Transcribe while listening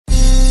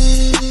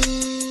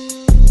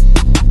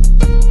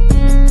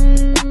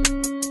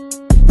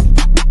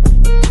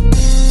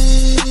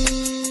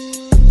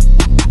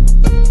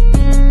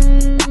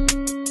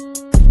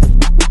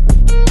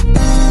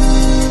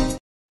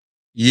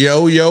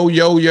Yo, yo,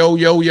 yo, yo,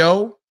 yo,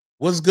 yo.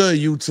 What's good,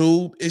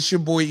 YouTube? It's your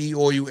boy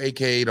E-Oil,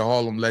 aka the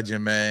Harlem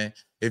Legend, man.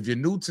 If you're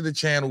new to the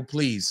channel,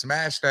 please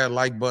smash that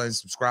like button,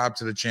 subscribe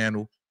to the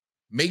channel.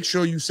 Make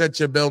sure you set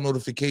your bell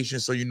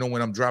notification so you know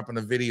when I'm dropping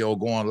a video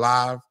going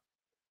live.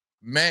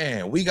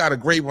 Man, we got a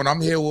great one.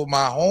 I'm here with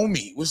my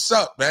homie. What's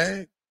up,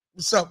 man?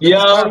 What's up? Yo,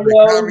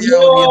 Caviality in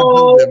the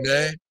building,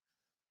 man.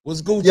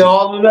 What's Gucci? Yo,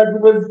 Harlem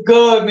Legend was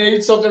good, man.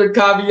 You talking to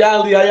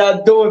Caviality. How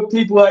y'all doing,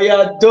 people? How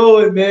y'all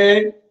doing,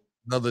 man?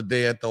 Another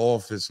day at the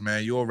office,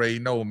 man. You already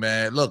know,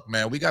 man. Look,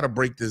 man, we got to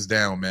break this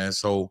down, man.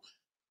 So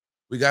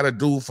we got a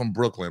dude from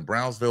Brooklyn,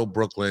 Brownsville,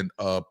 Brooklyn,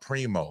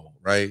 Premo,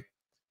 right?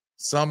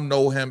 Some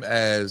know him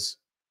as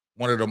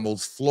one of the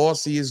most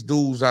flossiest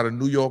dudes out of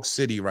New York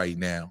City right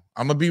now.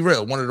 I'm going to be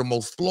real. One of the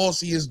most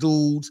flossiest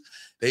dudes.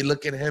 They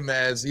look at him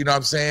as, you know what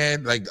I'm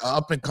saying, like an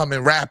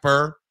up-and-coming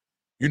rapper.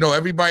 You know,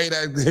 everybody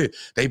that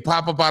they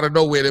pop up out of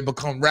nowhere, they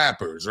become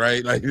rappers,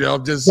 right? Like, you know,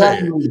 I'm just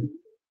saying. Definitely.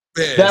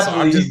 Yeah, Definitely. so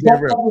I'm just being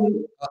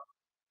real.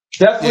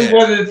 Definitely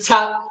one of the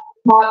top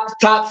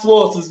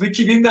flossers.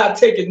 He's not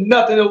taking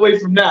nothing away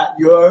from that.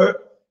 You heard?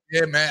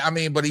 Yeah, man. I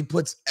mean, but he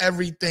puts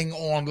everything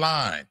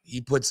online.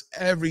 He puts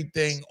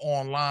everything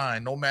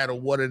online, no matter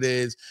what it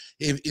is.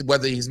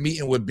 Whether he's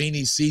meeting with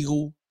Beanie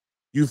Siegel,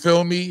 you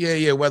feel me?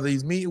 Yeah. Whether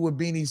he's meeting with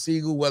Beanie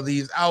Siegel, whether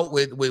he's out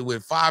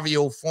with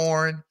Fabio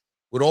Foreign,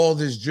 with all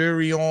this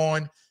jewelry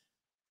on,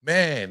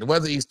 man.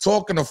 Whether he's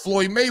talking to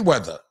Floyd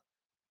Mayweather,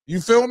 you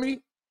feel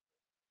me?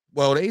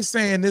 Well, they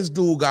saying this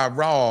dude got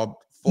robbed.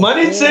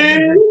 Money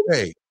team.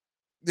 Yeah,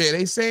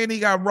 they saying he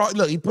got robbed.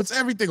 Look, he puts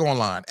everything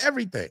online,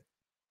 everything,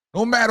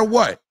 no matter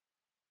what.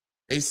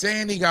 They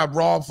saying he got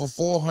robbed for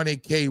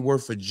 $400K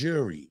worth of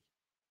jewelry.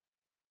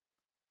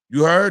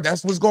 You heard?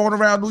 That's what's going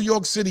around New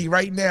York City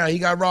right now. He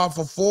got robbed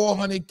for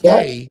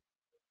 $400K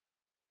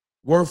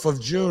worth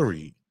of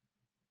jewelry.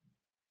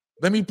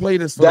 Let me play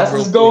this. That's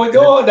what's going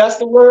on. That's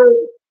the word.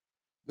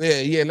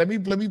 Yeah. Let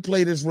me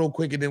play this real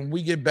quick, and then when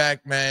we get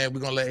back, man, we're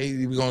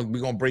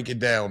gonna break it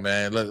down,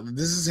 man. Look,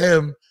 this is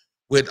him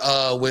with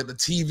the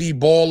TV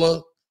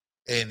baller,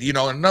 and you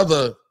know,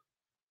 another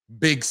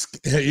big,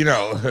 you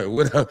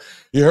know,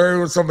 you heard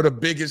with some of the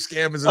biggest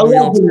scammers in New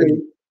York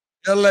City.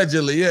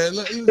 Allegedly, yeah.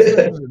 Listen to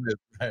this,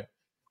 man.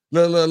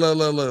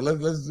 Look.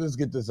 Let's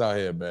get this out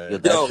here, man.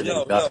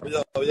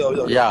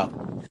 Yo.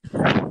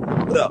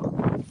 What up?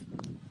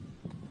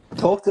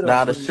 Talk to them.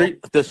 Nah, the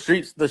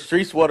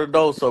streets want to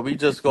know, so we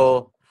just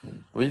go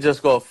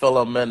fill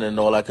them in and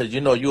all that, because you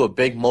know you a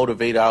big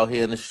motivator out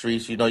here in the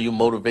streets. You know you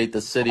motivate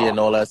the city and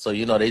all that, so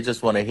you know they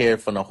just want to hear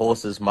it from the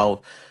horse's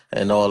mouth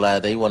and all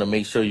that. They want to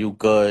make sure you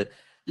good.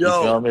 You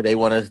feel me? They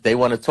want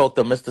to talk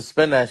to Mr.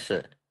 Spin that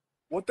shit.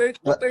 What they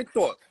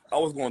thought? I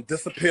was gonna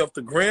disappear off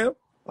the gram?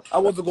 I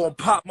wasn't gonna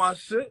pop my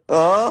shit.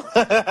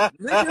 Niggas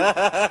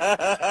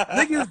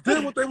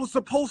did what they were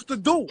supposed to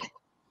do.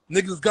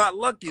 Niggas got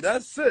lucky.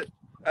 That's it.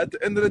 At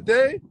the end of the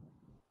day,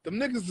 them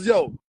niggas,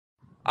 yo,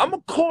 I'ma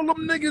call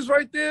them niggas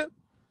right there.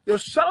 Yo,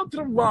 shout out to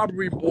them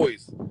robbery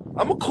boys.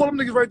 I'ma call them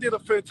niggas right there the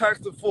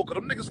Fantastic Four,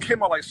 because them niggas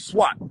came out like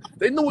SWAT.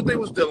 They knew what they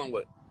was dealing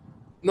with.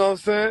 You know what I'm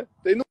saying?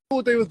 They knew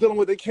what they was dealing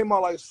with. They came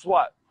out like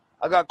SWAT.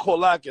 I got caught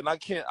lacking. I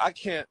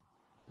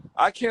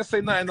can't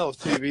say nothing else,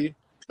 TV.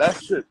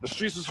 That's it. The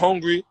streets is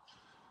hungry.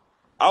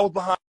 I was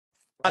behind.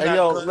 Hey,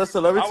 yo,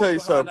 listen, let me tell you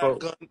something,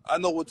 bro. I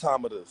know what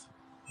time it is.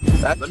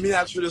 Let me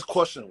ask you this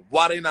question.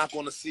 Why they not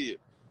going to see it?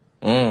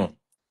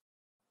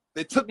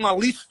 They took my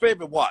least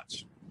favorite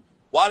watch.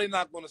 Why they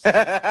not going to see it?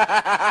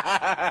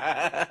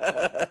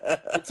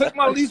 They took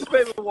my least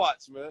favorite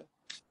watch, man. You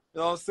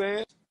know what I'm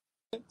saying?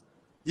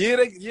 Yeah,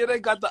 they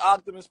got the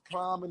Optimus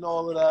Prime and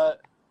all of that.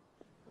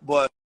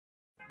 But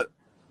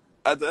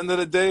at the end of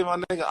the day, my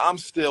nigga, I'm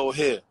still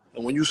here.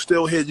 And when you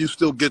still here, you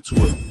still get to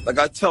it. Like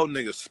I tell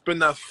niggas,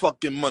 spend that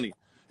fucking money.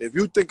 If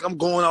you think I'm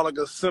going out like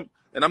a simp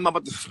and I'm not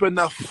about to spend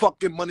that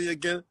fucking money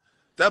again,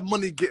 that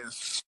money getting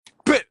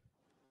spit.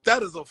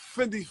 That is a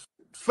Fendi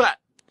fact.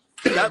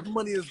 That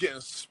money is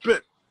getting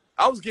spit.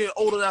 I was getting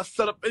older than that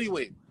setup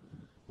anyway.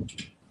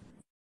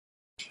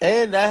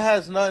 And that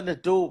has nothing to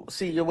do.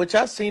 See, what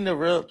y'all seen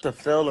to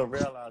feel and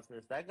realize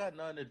this. That got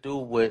nothing to do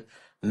with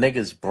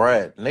niggas'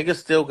 bread. Niggas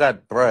still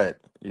got bread.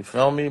 You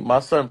feel me? My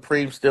son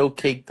Preem still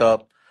caked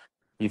up.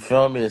 You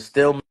feel me? It's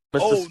still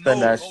Mr. Spin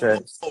that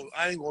shit. No,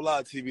 I ain't gonna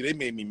lie, TV. They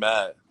made me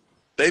mad.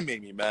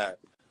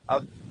 I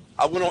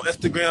went on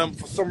Instagram.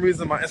 For some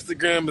reason, my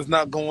Instagram is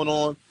not going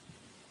on.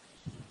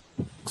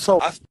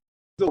 So I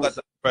still got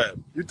that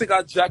bread. You think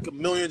I jack $1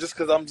 million just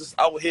because I'm just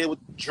out here with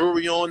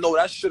jewelry on? No,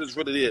 that shit is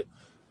really it.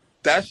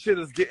 That shit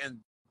is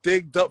getting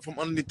digged up from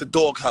underneath the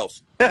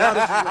doghouse. Now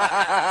this is when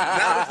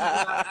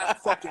I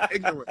act fucking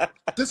ignorant.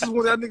 This is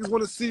when y'all niggas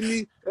want to see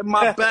me in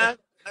my bag.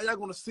 Now y'all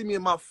gonna see me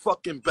in my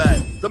fucking bag.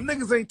 Them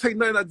niggas ain't take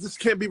nothing that just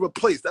can't be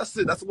replaced. That's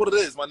it. That's what it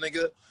is, my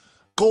nigga.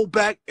 Go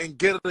back and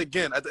get it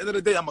again. At the end of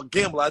the day, I'm a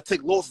gambler. I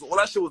take losses. All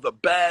that shit was a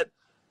bad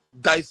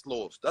dice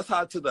loss. That's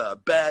how I took a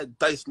bad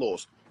dice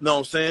loss. You know what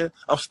I'm saying?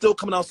 I'm still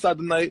coming outside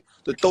tonight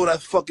to throw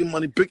that fucking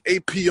money, big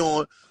AP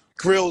on,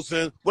 grills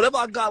in, whatever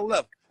I got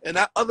left. And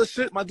that other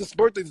shit, my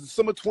birthday is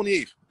December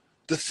 28th.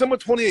 December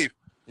 28th.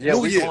 Yeah,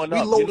 New we Year. going We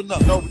up. loading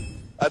up. No,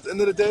 at the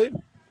end of the day,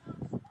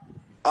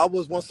 I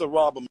was once a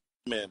robber,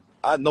 man.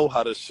 I know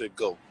how this shit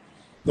go.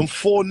 Them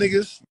 4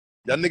 niggas,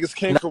 y'all niggas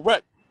came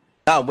correct.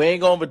 Nah, we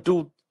ain't gonna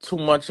do too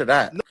much of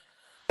that. Nah,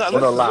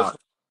 listen.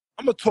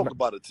 I'm gonna talk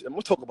about it. I'm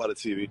gonna talk about it,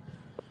 TV. You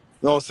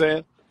know what I'm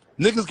saying?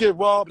 Niggas get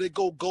robbed, they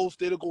go ghost,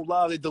 they don't go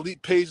live, they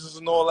delete pages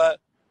and all that.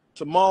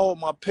 Tomorrow,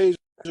 my page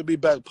will be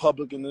back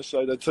public and this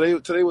like that.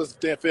 Today was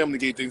damn Family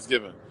Day,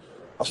 Thanksgiving.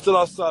 I'm still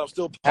outside. I'm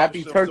still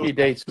popping. Happy Turkey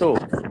Day too.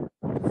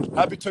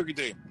 Happy Turkey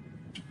Day.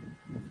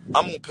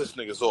 I'm gonna piss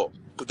niggas off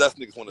because that's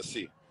niggas want to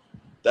see.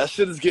 That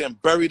shit is getting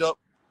buried up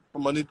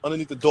from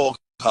underneath the dog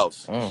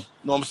house. You know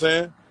what I'm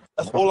saying?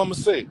 That's all I'm gonna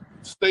say.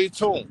 Stay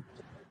tuned.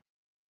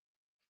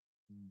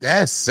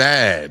 That's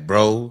sad,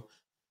 bro.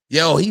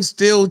 Yo, he's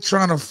still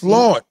trying to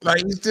flaunt.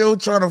 Like, he's still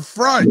trying to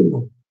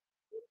front.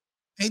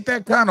 Ain't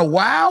that kind of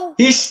wild?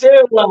 He's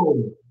still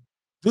wild.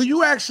 Do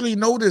you actually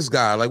know this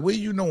guy? Like, where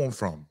you know him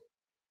from?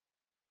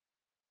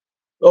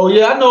 Oh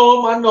yeah, I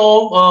know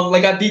him.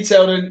 Like I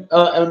detailed in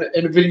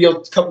the video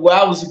a couple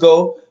hours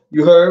ago.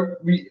 You heard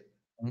me.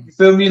 You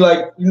feel me?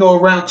 Like, you know,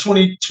 around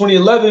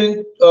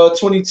 2011,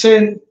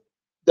 2010,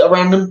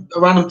 around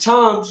them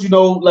times, you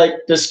know,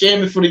 like the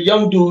scamming for the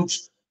young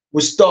dudes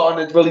was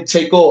starting to really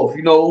take off.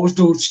 You know, it was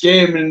dudes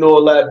scamming and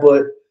all that.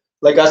 But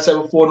like I said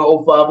before in the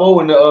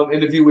 050 in the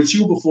interview with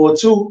you before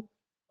too,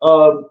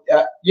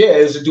 yeah,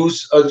 it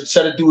was a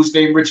set of dudes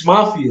named Rich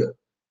Mafia.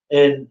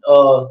 And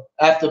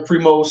after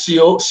Premo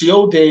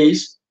CO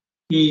days,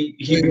 he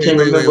became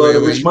a member of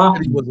the Rich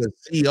Mafia. He was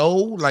a CO?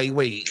 Like,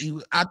 wait,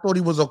 I thought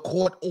he was a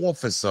court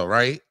officer,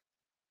 right?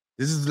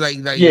 This is like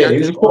yeah, he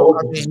was a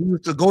court officer. He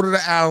used to go to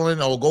the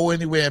island or go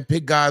anywhere and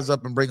pick guys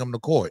up and bring them to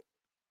court.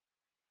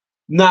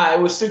 Nah,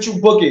 it was Central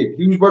Booking.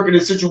 He was working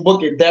in Central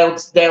Booking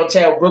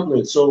downtown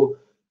Brooklyn. So,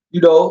 you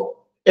know,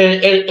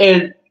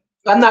 and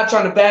I'm not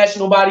trying to bash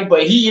nobody,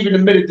 but he even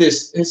admitted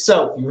this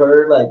himself. You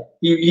heard, like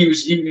he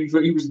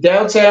was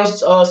downtown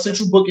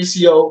Central Booking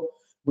CO.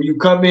 When you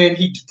come in,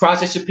 he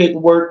process your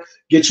paperwork,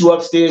 get you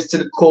upstairs to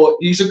the court.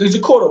 He's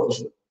a court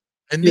officer.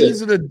 And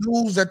these are the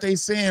dudes that they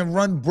saying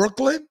run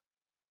Brooklyn.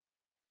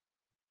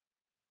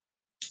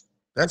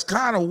 That's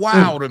kind of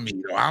wild to me.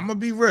 Though. I'm gonna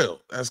be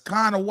real. That's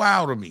kind of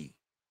wild to me.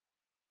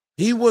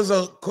 He was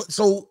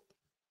so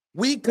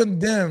we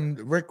condemned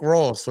Rick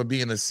Ross for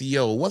being a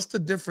CO. What's the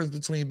difference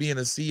between being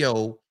a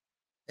CO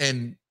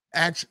and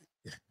actually?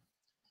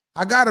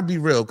 I gotta be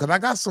real because I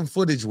got some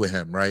footage with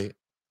him, right?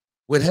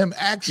 With him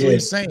actually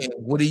saying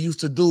what he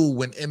used to do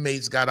when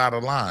inmates got out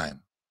of line.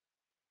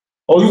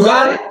 Oh, you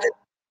got it?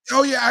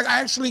 Oh yeah,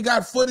 I actually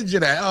got footage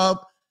of that.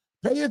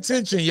 Pay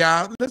attention,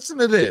 y'all. Listen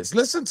to this.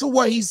 Listen to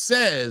what he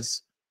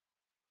says.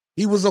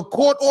 He was a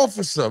court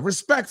officer,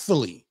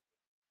 respectfully.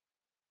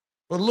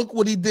 But look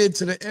what he did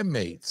to the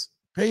inmates.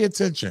 Pay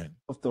attention.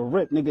 Off the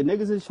rip, nigga.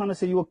 Niggas is trying to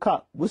say you a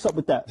cop. What's up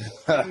with that?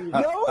 Yo,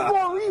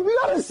 bro, we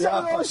gotta say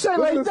no shit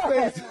like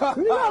that.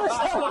 We gotta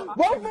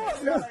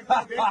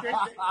say.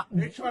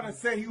 They trying to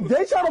say he was.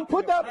 They trying to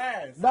put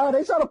that. Nah,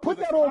 they trying to put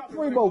that on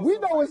Premo. We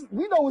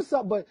know what's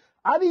up, but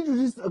I need you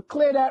to just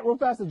clear that real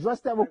fast,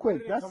 address that real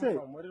quick. That's it.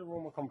 Where did the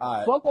rumor come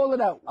from? Fuck all of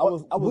that. I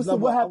was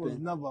what happened? I was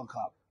never a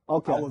cop.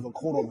 Okay. I was a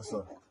court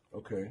officer.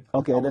 Okay.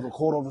 Okay. I was a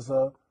court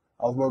officer.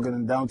 I was working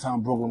in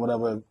downtown Brooklyn,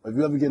 whatever. If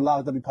you ever get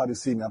locked up, you probably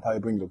see me. I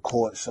probably bring you to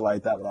court, shit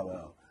like that,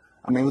 whatever.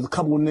 I mean, it was a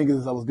couple of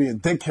niggas I was being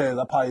dickheads.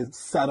 I probably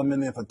sat them in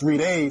there for 3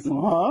 days. You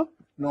know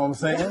what I'm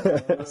saying?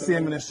 See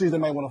them in the streets, they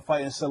might want to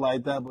fight and shit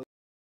like that. But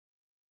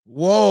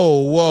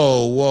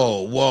Whoa.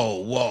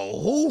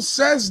 Who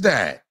says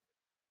that?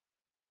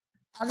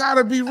 I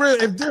gotta be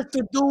real. If this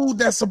the dude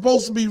that's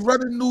supposed to be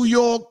running New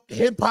York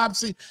hip-hop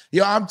scene,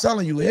 yo, I'm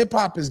telling you,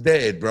 hip-hop is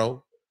dead,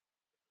 bro.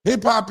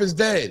 Hip-hop is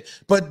dead.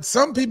 But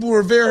some people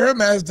revere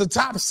him as the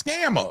top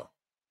scammer.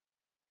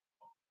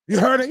 You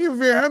heard it? You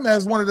revere him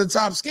as one of the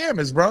top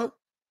scammers, bro.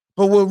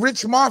 But with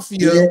Rich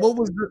Mafia, what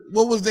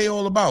was they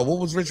all about? What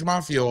was Rich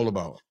Mafia all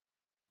about?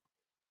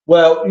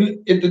 Well,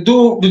 if the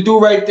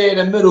dude right there in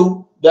the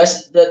middle,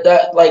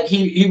 that like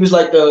he was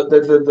like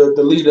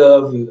the leader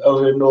of it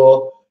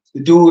all. The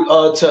dude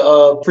to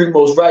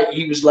Premo's right,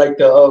 he was like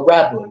the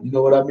rapper. You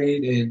know what I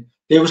mean? And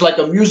they was like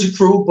a music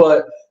crew,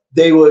 but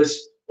they was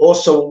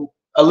also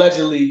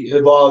allegedly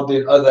involved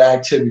in other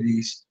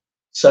activities,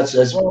 such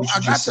as what you I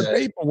got the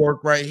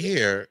paperwork right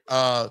here.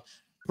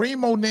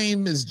 Premo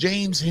name is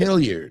James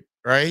Hilliard,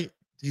 right?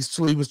 He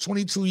was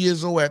 22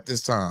 years old at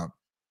this time.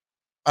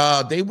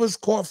 They was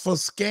caught for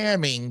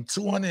scamming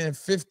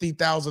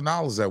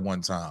 $250,000 at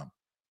one time.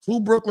 2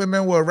 Brooklyn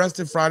men were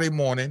arrested Friday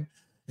morning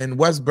in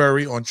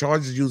Westbury on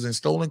charges using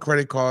stolen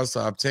credit cards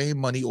to obtain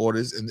money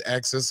orders in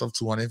excess of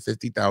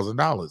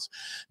 $250,000.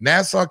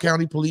 Nassau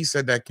County Police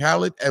said that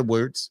Khalid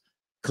Edwards,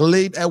 so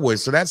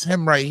that's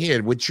him right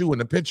here with you in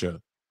the picture.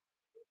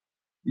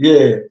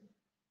 Yeah.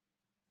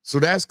 So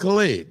that's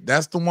Khalid.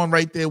 That's the one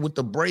right there with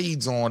the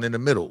braids on in the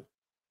middle.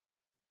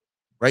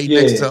 Right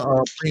next to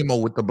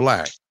Premo with the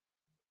black.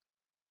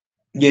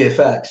 Yeah,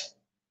 facts.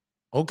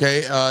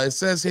 Okay, it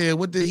says here,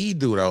 what did he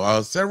do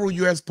though? Several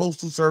U.S.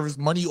 Postal Service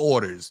money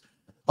orders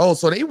Oh,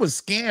 so they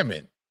was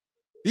scamming.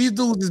 These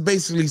dudes is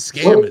basically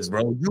scammers,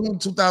 bro. June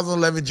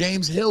 2011,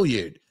 James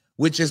Hilliard,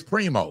 which is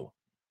Premo,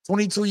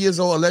 22 years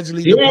old,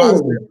 allegedly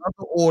deposited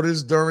other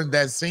orders during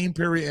that same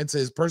period into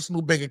his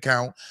personal bank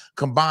account.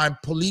 Combined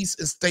police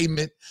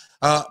estimate,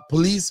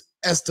 the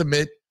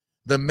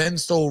men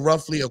stole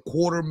roughly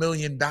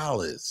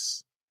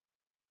 $250,000.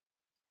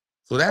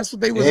 So that's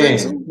what they was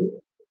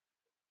into.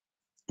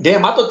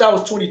 Damn, I thought that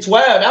was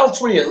 2012. That was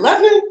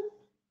 2011.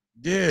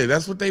 Yeah,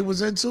 that's what they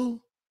was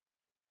into.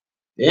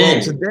 Damn.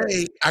 Well,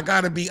 today I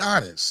gotta be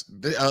honest.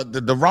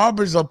 The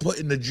robbers are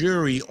putting the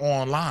jury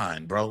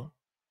online, bro.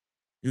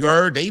 You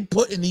heard? They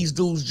putting these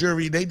dudes'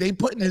 jury. They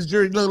putting his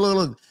jury.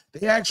 Look.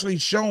 They actually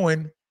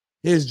showing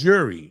his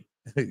jury.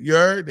 You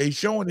heard? They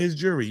showing his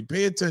jury.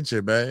 Pay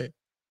attention, man.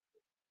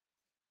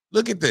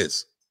 Look at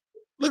this.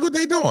 Look what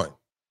they doing.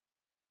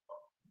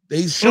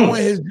 They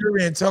showing his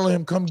jury and telling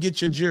him, "Come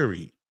get your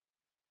jury."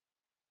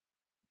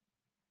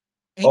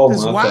 Ain't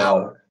this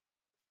wild? God.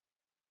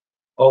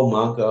 Oh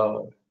my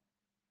God.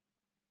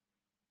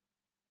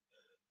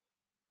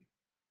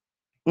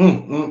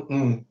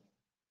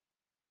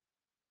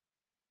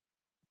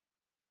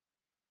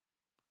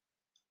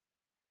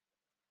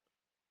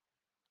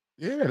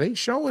 Yeah, they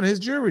showing his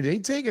jury. They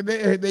take it.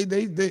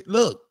 They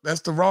look. That's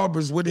the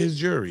robbers with his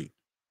jury.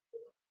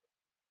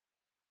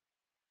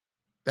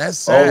 That's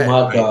sad.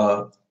 Oh my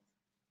God.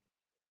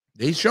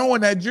 They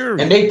showing that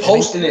jury. And they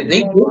posting it.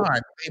 They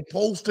online. They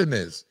posting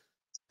this.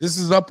 This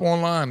is up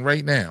online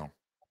right now.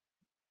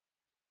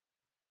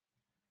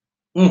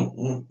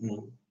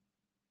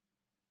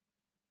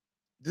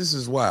 This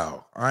is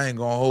wild. I ain't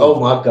gonna hold. Oh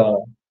my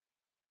God.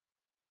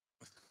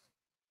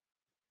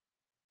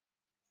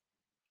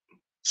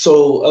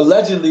 So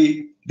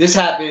allegedly, this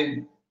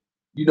happened.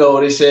 You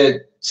know, they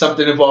said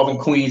something involving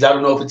Queens. I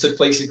don't know if it took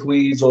place in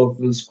Queens or if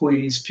it was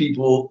Queens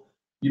people.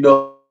 You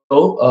know,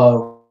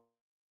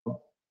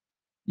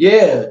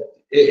 yeah,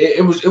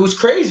 it was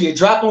crazy. It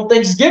dropped on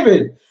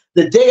Thanksgiving,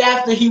 the day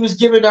after he was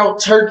giving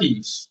out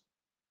turkeys.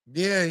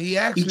 Yeah, he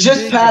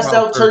just passed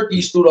out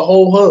turkeys through the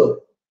whole hood.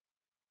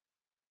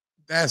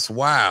 That's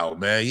wild,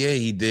 man. Yeah,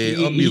 he did.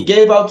 He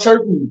gave out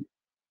turkeys.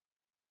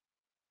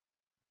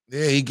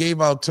 Yeah, he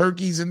gave out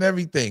turkeys and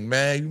everything,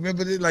 man. You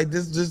remember it? Like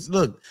this, just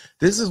look.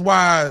 This is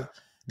why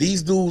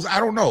these dudes, I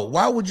don't know.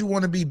 Why would you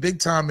want to be big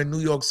time in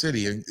New York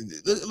City? And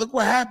look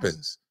what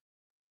happens.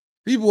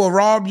 People will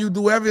rob you,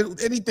 do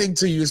anything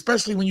to you,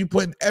 especially when you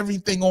put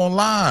everything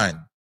online.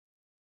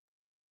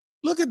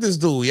 Look at this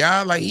dude,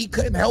 y'all. Like, he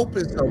couldn't help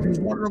himself. He's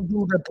one of them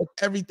dudes that put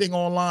everything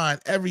online,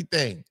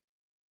 everything.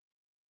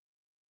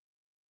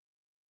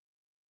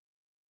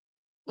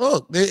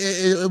 Look,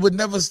 it would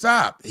never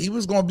stop. He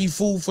was going to be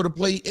food for the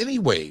plate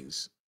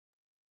anyways.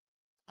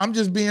 I'm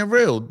just being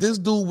real. This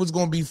dude was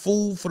going to be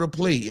food for the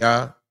plate,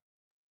 y'all.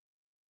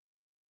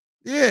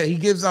 Yeah, he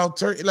gives out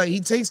turkey. Like,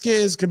 he takes care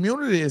of his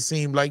community, it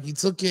seemed like. He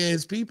took care of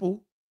his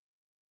people.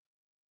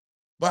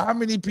 But how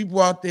many people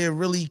out there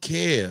really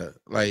care?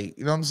 Like,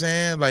 you know what I'm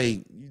saying?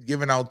 Like,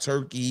 giving out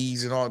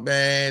turkeys and all,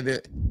 man.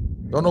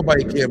 Don't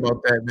nobody care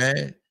about that,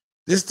 man.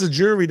 This is the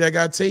jury that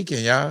got taken,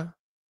 y'all.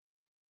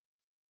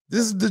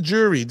 This is the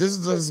jury. This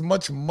is as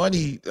much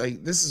money.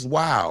 Like, this is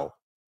wow.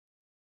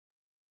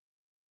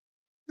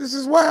 This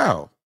is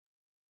wow.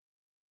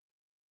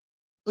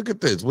 Look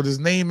at this with his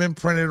name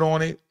imprinted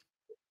on it.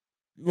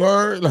 You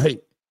heard?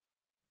 Like,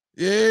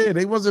 yeah,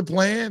 they wasn't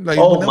playing. Like,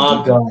 oh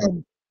my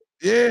God.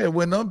 Yeah,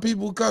 when them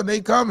people come,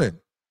 they coming.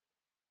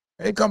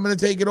 They coming to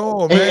take it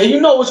all, man. And you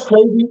know what's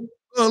crazy?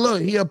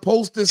 Look, he'll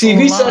post this TV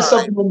online. said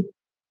something.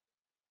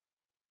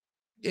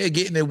 Yeah,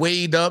 getting it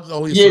weighed up.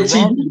 Oh, he's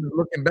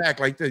looking back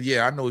like this.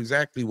 Yeah, I know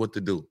exactly what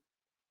to do.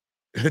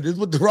 This is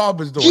what the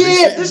robbers doing.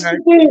 Yeah, this is the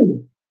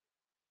thing.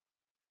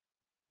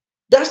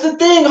 That's the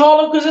thing,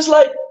 Harlem, because it's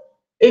like,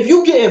 if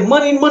you getting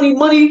money,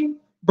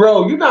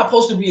 bro, you're not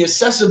supposed to be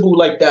accessible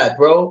like that,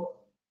 bro.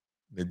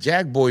 The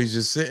Jack boys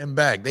just sitting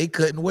back. They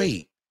couldn't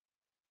wait.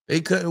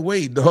 They couldn't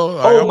wait,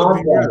 dog. Oh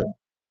my God.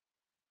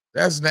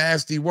 That's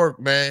nasty work,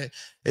 man.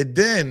 And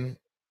then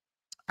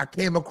I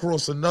came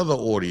across another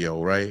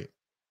audio, right?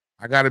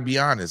 I got to be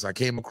honest. I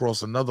came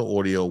across another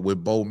audio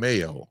with Bo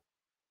Mayo.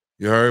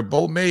 You heard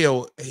Bo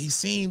Mayo? He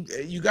seemed,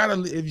 if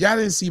y'all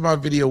didn't see my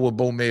video with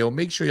Bo Mayo,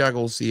 make sure y'all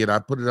go see it. I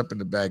put it up in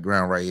the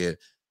background right here.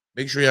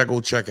 Make sure y'all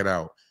go check it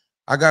out.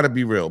 I got to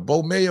be real.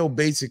 Bo Mayo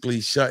basically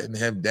shutting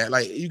him down.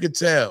 Like, you could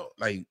tell,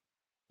 like,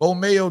 Bo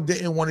Mayo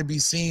didn't want to be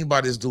seen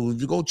by this dude.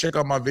 If you go check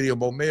out my video,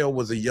 Bo Mayo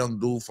was a young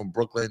dude from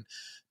Brooklyn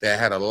that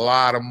had a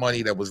lot of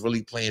money, that was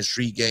really playing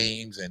street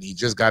games, and he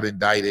just got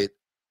indicted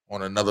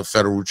on another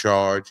federal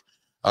charge.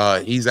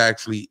 He's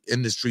actually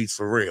in the streets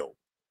for real.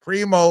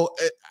 Premo,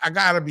 I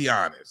gotta be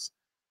honest.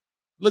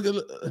 Look at,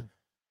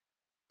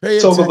 pay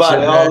attention. Talk about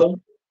it,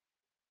 Harlem.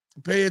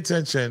 Pay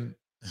attention.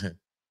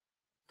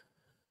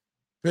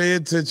 Pay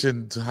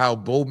attention to how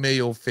Bo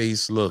Mayo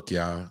face look,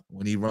 y'all,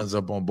 when he runs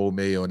up on Bo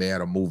Mayo and they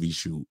had a movie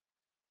shoot.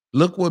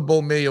 Look what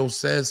Bo Mayo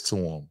says to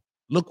him.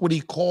 Look what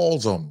he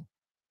calls him.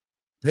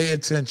 Pay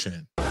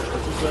attention.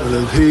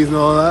 He's and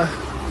all that.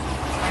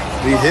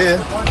 Be here.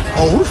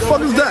 Oh, who the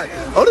fuck is that?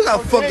 Oh, they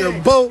got a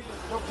fucking boat.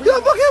 You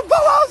got a fucking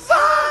boat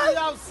outside. We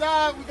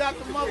outside. We got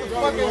the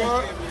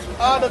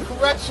motherfucking the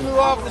correctional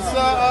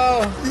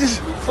officer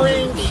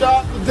cream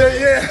shop.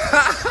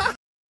 Yeah.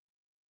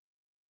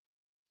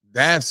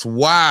 That's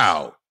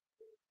wild.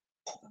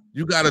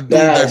 You got a dude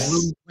that's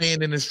really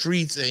playing in the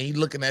streets, and he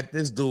looking at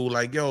this dude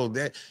like, yo,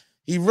 that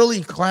he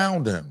really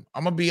clowned him.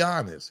 I'm gonna be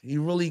honest. He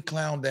really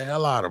clowned the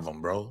hell out of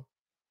him, bro.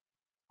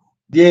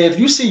 Yeah, if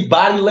you see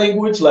body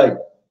language, like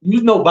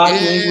you know body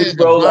language,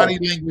 bro. Body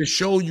language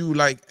show you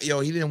like, yo,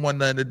 he didn't want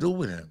nothing to do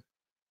with him.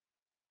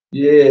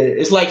 Yeah,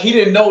 it's like he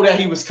didn't know that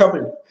he was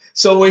coming.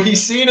 So when he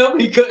seen him,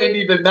 he couldn't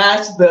even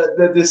match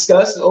the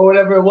disgust or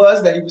whatever it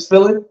was that he was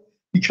feeling.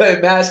 He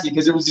couldn't mask it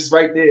because it was just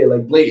right there,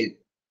 like blatant.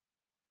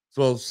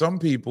 So some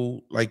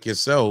people like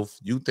yourself,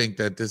 you think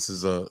that this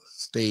is a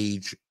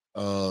stage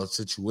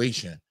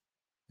situation.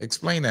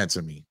 Explain that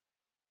to me.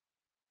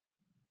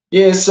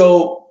 Yeah,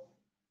 so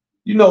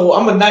you know,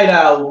 I'm a night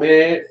owl,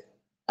 man.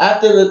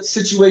 After the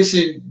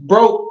situation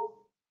broke,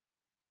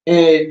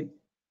 and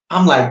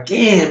I'm like,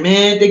 damn,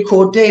 man, they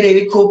called Day Day,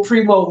 they called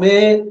Premo,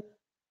 man.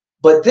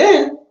 But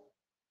then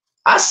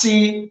I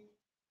see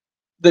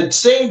the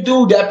same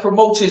dude that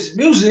promotes his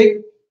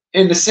music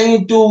and the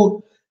same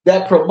dude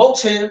that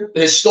promotes him,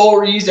 his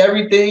stories,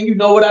 everything, you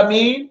know what I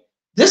mean?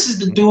 This is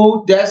the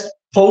dude that's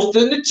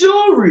posting the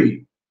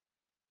jewelry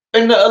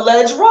and the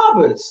alleged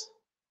robbers.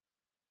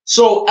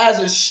 So as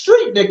a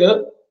street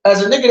nigga,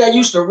 as a nigga that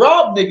used to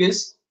rob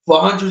niggas for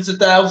hundreds of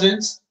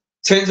thousands,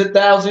 tens of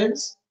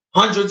thousands,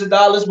 hundreds of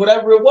dollars,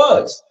 whatever it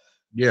was.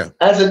 Yeah.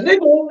 As a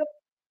nigga,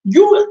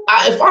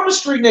 if I'm a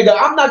street nigga,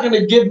 I'm not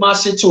gonna give my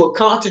shit to a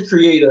content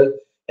creator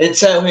and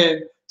tell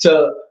him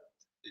to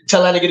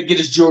tell that nigga to get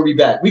his jewelry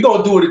back. We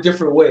gonna do it a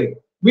different way.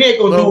 We ain't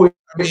gonna do it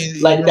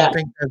like you don't that.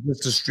 think that's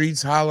just the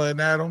streets hollering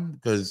at him?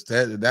 Because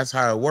that's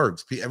how it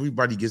works.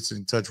 Everybody gets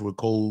in touch with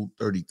Code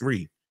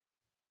 33.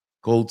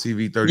 Code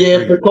TV 33.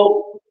 Yeah, but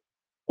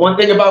one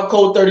thing about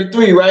Code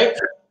 33, right?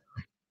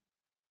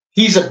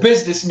 He's a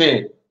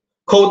businessman.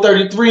 Code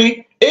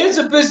 33 is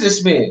a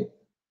businessman,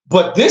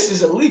 but this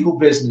is a legal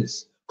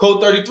business. Code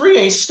 33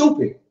 ain't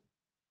stupid.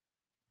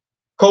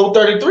 Code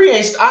 33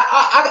 ain't.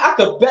 I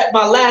could bet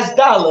my last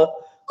dollar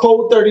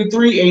Code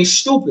 33 ain't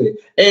stupid.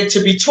 And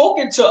to be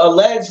talking to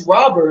alleged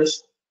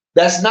robbers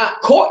that's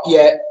not caught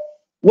yet,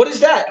 what is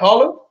that,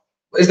 Harlem?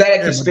 Is that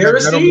a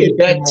conspiracy?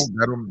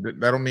 That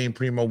don't mean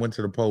Premo went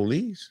to the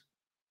police.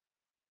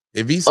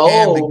 If he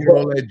scammed to get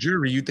all that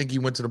jury, you think he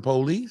went to the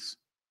police?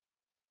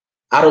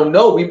 I don't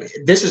know.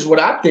 This is what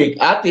I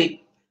think. I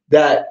think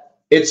that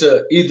it's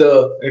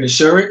either an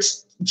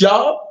insurance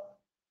job,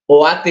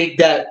 or I think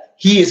that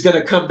he is going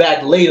to come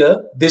back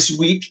later this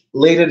week,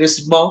 later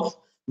this month,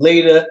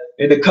 later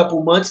in a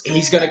couple months, and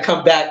he's going to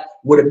come back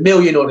with $1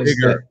 million on his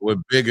neck.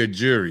 With bigger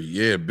jury.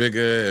 Yeah,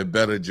 bigger and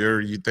better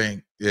jury, you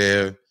think?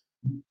 Yeah.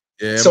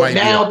 Yeah. So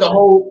now the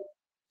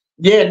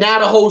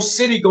whole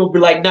city gonna be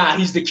like, nah,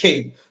 he's the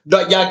king.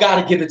 Y'all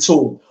gotta give it to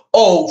him.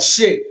 Oh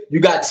shit,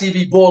 you got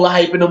TV Baller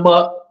hyping him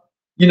up,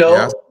 you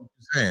know.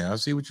 Yeah, I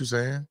see what you're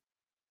saying.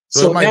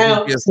 So it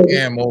might just be a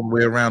scam all the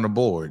way around the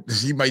board.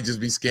 He might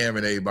just be scamming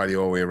everybody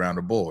all the way around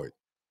the board.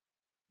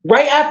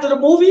 Right after the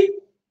movie,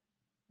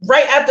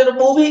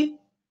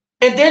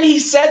 and then he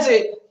says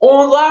it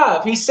on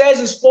live. He says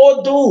it's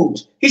 4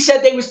 dudes. He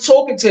said they was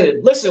talking to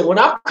him. Listen, when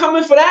I'm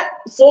coming for that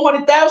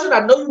 400,000,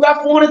 I know you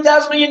got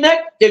 400,000 on your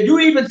neck. If you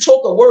even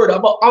talk a word,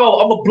 I'm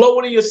a blow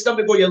one in your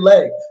stomach or your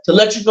leg to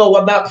let you know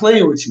I'm not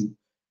playing with you.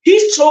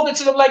 He's talking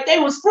to them like they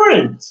was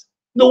friends.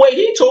 The way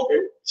he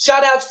talking.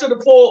 Shout outs to the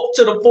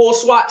 4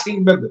 SWAT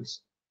team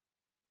members.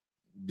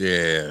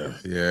 Yeah,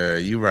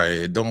 you're right.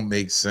 It don't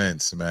make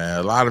sense, man.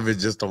 A lot of it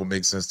just don't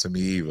make sense to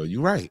me either.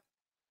 You're right.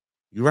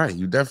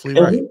 You're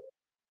definitely right.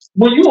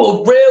 When you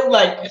a real,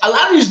 like, a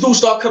lot of these dudes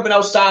start coming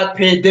outside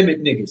pandemic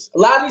niggas. A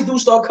lot of these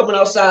dudes start coming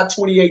outside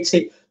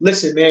 2018.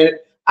 Listen, man,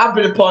 I've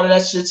been a part of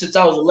that shit since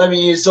I was 11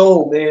 years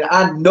old, man.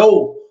 I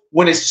know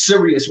when it's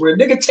serious. When a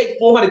nigga take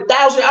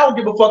 400,000, I don't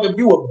give a fuck if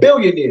you a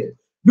billionaire.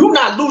 You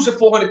not losing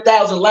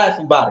 400,000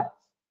 laughing about it.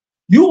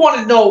 You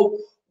want to know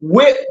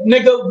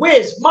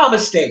where's mama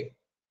stay?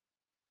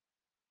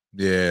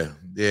 Yeah,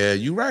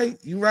 you're right.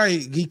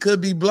 He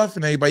could be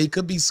bluffing everybody. He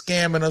could be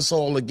scamming us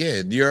all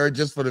again. You're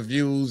just for the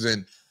views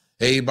and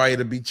everybody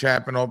to be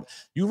chapping off.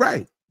 You're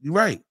right.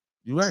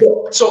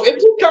 So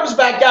if he comes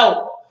back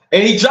out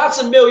and he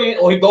drops $1 million,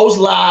 or he goes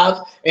live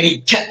and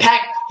he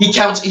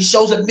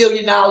shows $1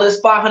 million,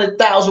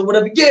 500,000,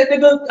 whatever. Yeah,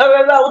 nigga,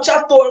 what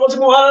y'all thought?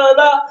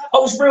 I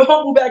was real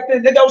humble back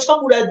then, nigga. I was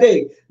humble that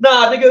day.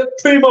 Nah, nigga,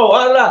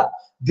 Premo,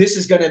 This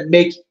is gonna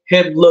make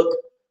him look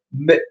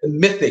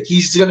mythic.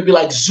 He's gonna be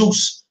like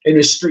Zeus in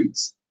the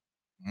streets.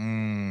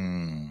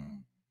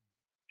 And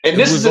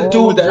this is a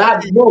dude that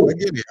I know.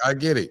 I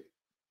get it.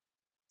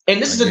 And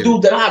this is a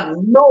dude that I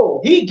know.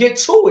 He get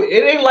to it.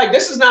 It ain't like,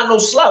 this is not no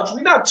slouch.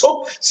 We not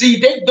talking.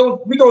 See,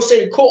 we gonna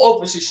say the court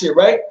officer shit,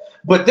 right?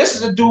 But this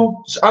is a dude,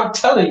 I'm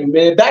telling you,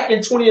 man, back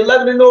in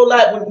 2011 and all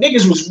that, when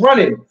niggas was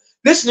running,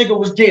 this nigga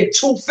was getting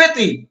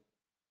 250.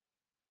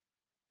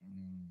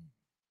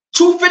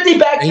 250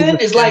 back He then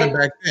was is scamming like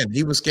back then.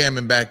 He was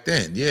scamming back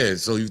then. Yeah.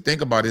 So you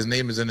think about it, his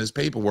name is in his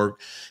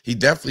paperwork. He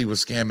definitely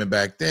was scamming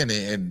back then,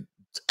 and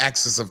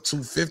access of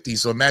 250.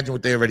 So imagine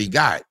what they already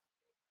got.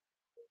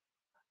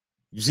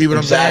 You see what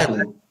I'm saying?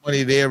 exactly,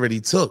 Money they already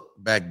took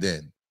back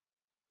then.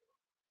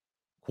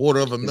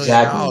 $250,000.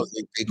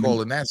 exactly. They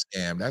calling that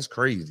scam. That's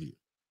crazy.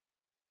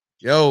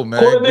 Yo,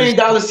 man.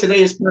 $250,000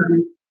 today is probably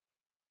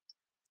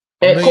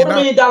 $1 at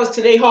million. $250,000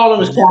 today.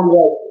 Harlem is probably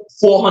like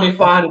 400,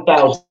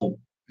 500,000.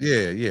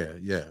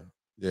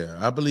 Yeah.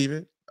 I believe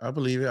it. Hey,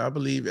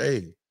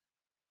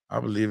 I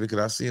believe it because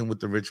I see him with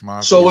the rich So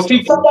mafia if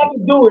he stuff. come back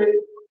and do it,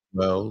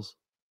 Wells.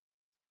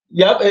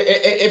 yep.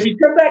 If he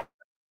come back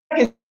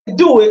and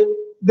do it,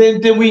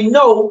 then we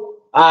know.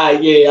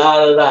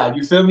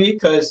 You feel me?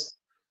 Because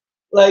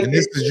like, And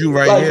this is you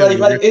right here with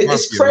Rich it's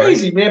Mafia, right?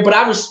 crazy, man. But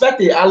I respect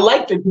it. I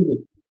like the gimmick.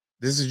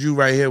 This is you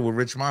right here with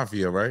Rich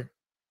Mafia, right?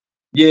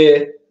 Yeah,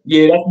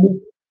 that's me.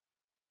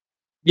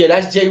 Yeah,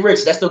 that's Jay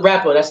Rich. That's the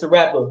rapper.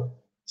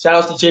 Shout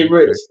out to Jay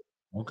Rich.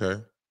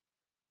 Okay.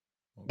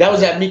 That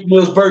was at Meek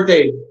Mill's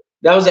birthday.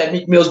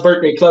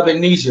 Club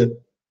Amnesia.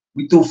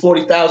 We threw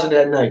 40,000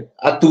 that night.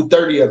 I threw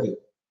 30 of it.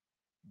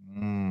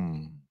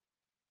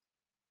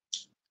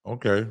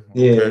 Okay.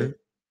 Yeah.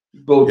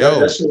 Bro, Yo,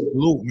 that shit.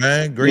 Luke,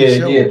 man. Great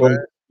show, bro.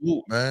 man.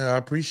 Luke, man. I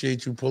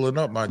appreciate you pulling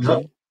up, my G.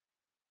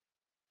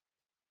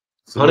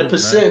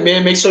 100%,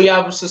 man. Make sure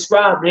y'all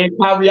subscribe, man.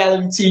 High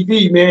Reality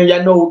TV, man.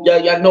 Y'all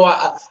know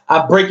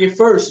I break it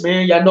first,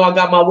 man. Y'all know I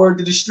got my word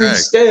to the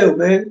streets still,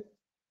 man.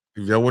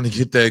 If y'all want to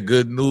get that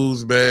good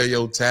news, man,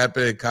 yo, tap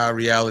in High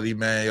Reality,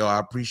 man. Yo, I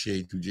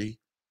appreciate you, G.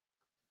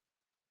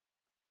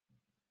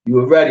 You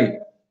were ready.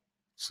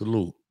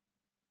 Salute.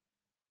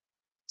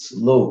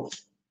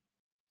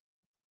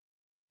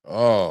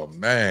 Oh,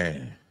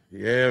 man.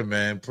 Yeah,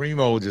 man.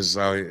 Premo just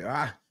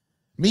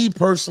me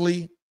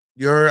personally,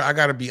 I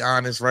gotta be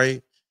honest,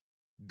 right?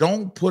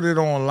 Don't put it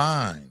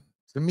online.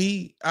 To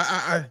me,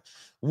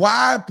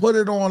 why put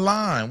it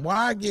online?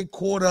 Why get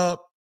caught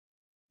up,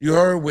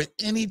 with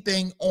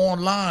anything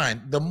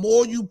online? The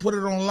more you put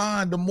it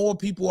online, the more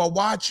people are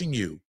watching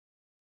you.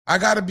 I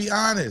gotta be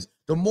honest.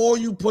 The more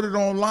you put it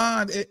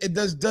online, it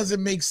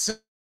doesn't make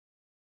sense.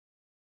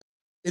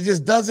 It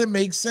just doesn't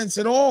make sense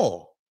at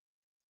all.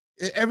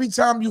 Every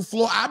time you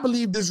floor, I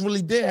believe this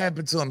really did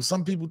happen to him.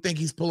 Some people think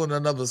he's pulling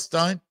another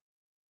stunt.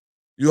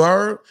 You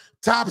heard?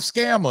 Top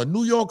scammer,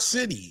 New York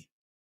City,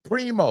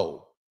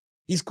 Premo.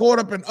 He's caught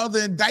up in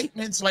other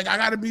indictments. Like, I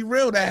got to be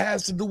real, that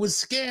has to do with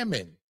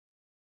scamming.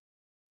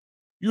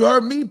 You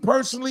heard me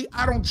personally?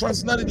 I don't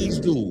trust none of these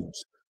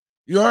dudes.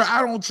 You heard?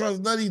 I don't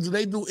trust none of these.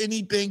 They do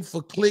anything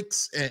for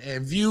clicks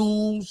and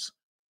views.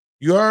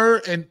 You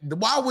heard? And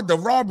why would the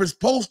robbers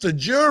post a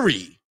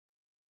jury?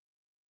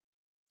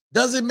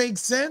 Does it make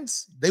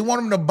sense? They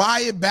want them to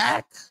buy it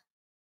back?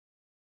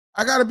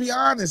 I got to be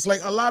honest.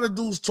 Like, a lot of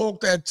dudes talk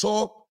that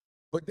talk,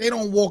 but they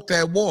don't walk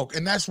that walk.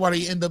 And that's why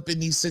they end up in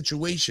these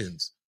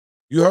situations.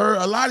 You heard?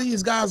 A lot of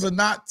these guys are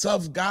not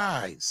tough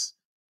guys.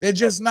 They're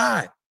just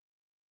not.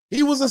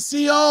 He was a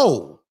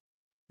CO.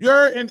 You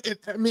heard? And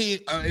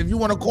if you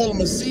want to call him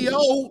a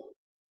CO,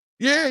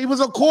 yeah, he was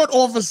a court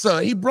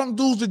officer. He brung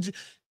dudes to.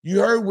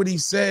 You heard what he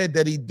said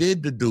that he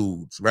did to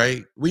dudes,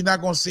 right? We're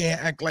not going to sit and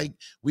act like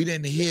we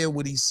didn't hear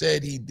what he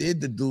said he did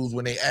to dudes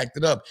when they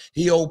acted up.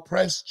 He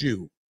oppressed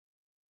you.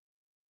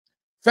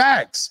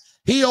 Facts.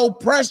 He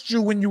oppressed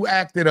you when you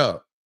acted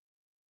up.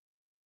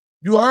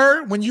 You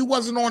heard? When you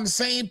wasn't on the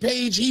same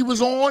page he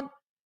was on,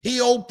 he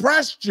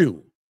oppressed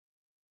you.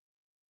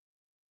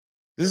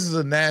 This is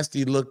a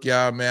nasty look,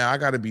 y'all, man. I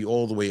got to be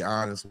all the way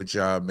honest with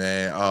y'all,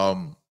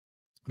 man.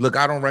 Look,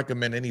 I don't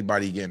recommend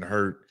anybody getting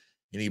hurt,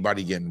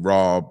 anybody getting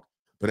robbed.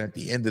 But at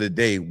the end of the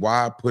day,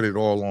 why put it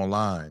all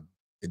online?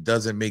 It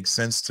doesn't make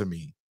sense to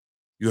me.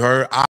 You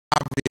heard?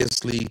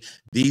 Obviously,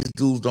 these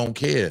dudes don't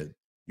care.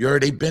 You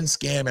heard? They've been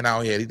scamming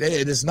out here.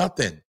 It's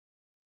nothing.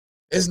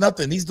 It's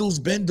nothing. These dudes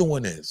been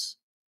doing this.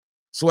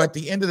 So at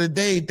the end of the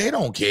day, they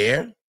don't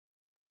care.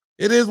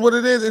 It is what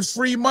it is. It's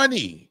free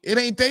money. It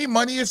ain't their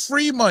money. It's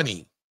free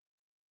money.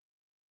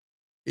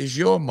 It's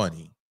your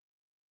money.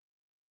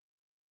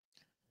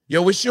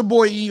 Yo, it's your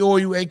boy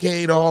E-O-U,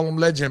 a.k.a. the Harlem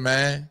Legend,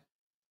 man.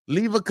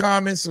 Leave a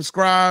comment,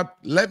 subscribe.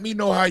 Let me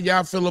know how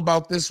y'all feel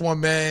about this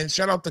one, man.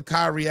 Shout out to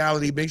Kai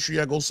Reality. Make sure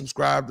y'all go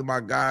subscribe to my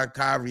guy,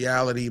 Kai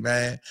Reality,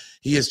 man.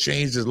 He has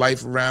changed his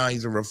life around.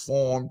 He's a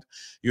reformed.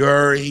 You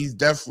heard? He's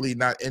definitely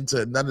not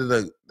into none of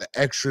the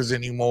extras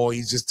anymore.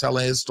 He's just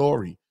telling his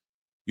story.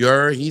 You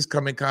heard? He's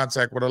come in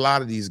contact with a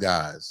lot of these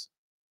guys.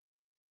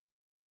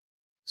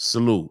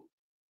 Salute.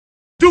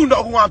 You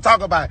know who I'm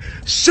talking about.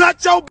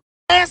 Shut your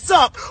ass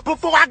up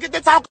before I get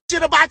to talk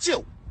shit about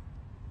you.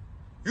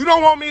 You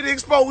don't want me to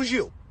expose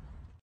you.